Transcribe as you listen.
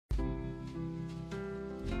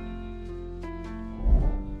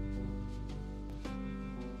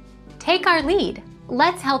Take our lead.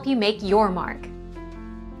 Let's help you make your mark.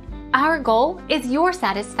 Our goal is your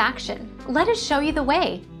satisfaction. Let us show you the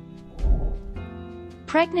way.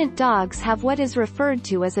 Pregnant dogs have what is referred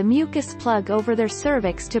to as a mucus plug over their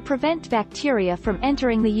cervix to prevent bacteria from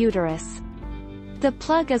entering the uterus. The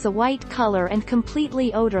plug is a white color and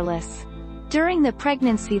completely odorless. During the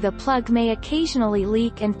pregnancy, the plug may occasionally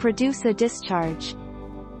leak and produce a discharge.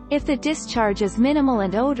 If the discharge is minimal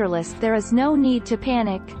and odorless, there is no need to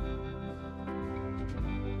panic.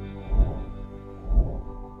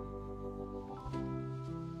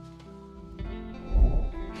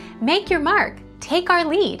 Make your mark. Take our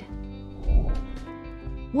lead.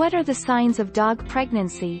 What are the signs of dog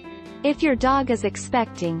pregnancy? If your dog is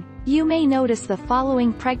expecting, you may notice the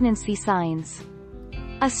following pregnancy signs.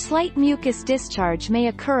 A slight mucus discharge may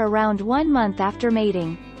occur around 1 month after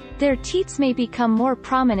mating. Their teats may become more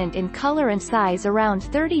prominent in color and size around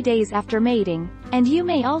 30 days after mating, and you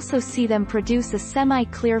may also see them produce a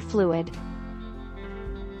semi-clear fluid.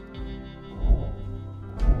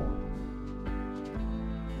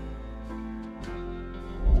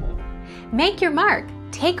 Make your mark.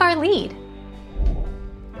 Take our lead.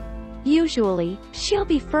 Usually, she'll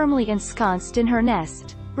be firmly ensconced in her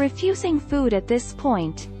nest, refusing food at this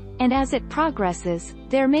point, and as it progresses,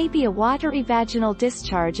 there may be a watery vaginal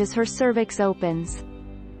discharge as her cervix opens.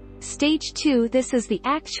 Stage 2. This is the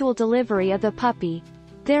actual delivery of the puppy.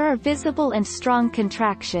 There are visible and strong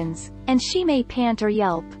contractions, and she may pant or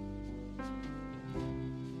yelp.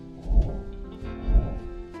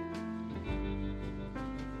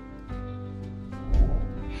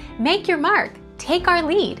 Make your mark. Take our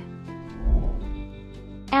lead.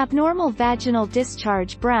 Abnormal vaginal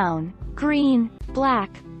discharge, brown, green,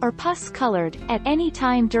 black, or pus-colored, at any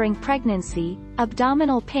time during pregnancy,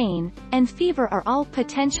 abdominal pain, and fever are all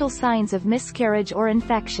potential signs of miscarriage or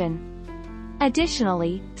infection.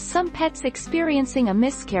 Additionally, some pets experiencing a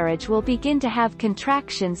miscarriage will begin to have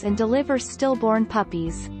contractions and deliver stillborn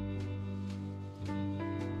puppies.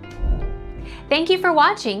 Thank you for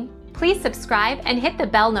watching. Please subscribe and hit the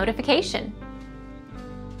bell notification.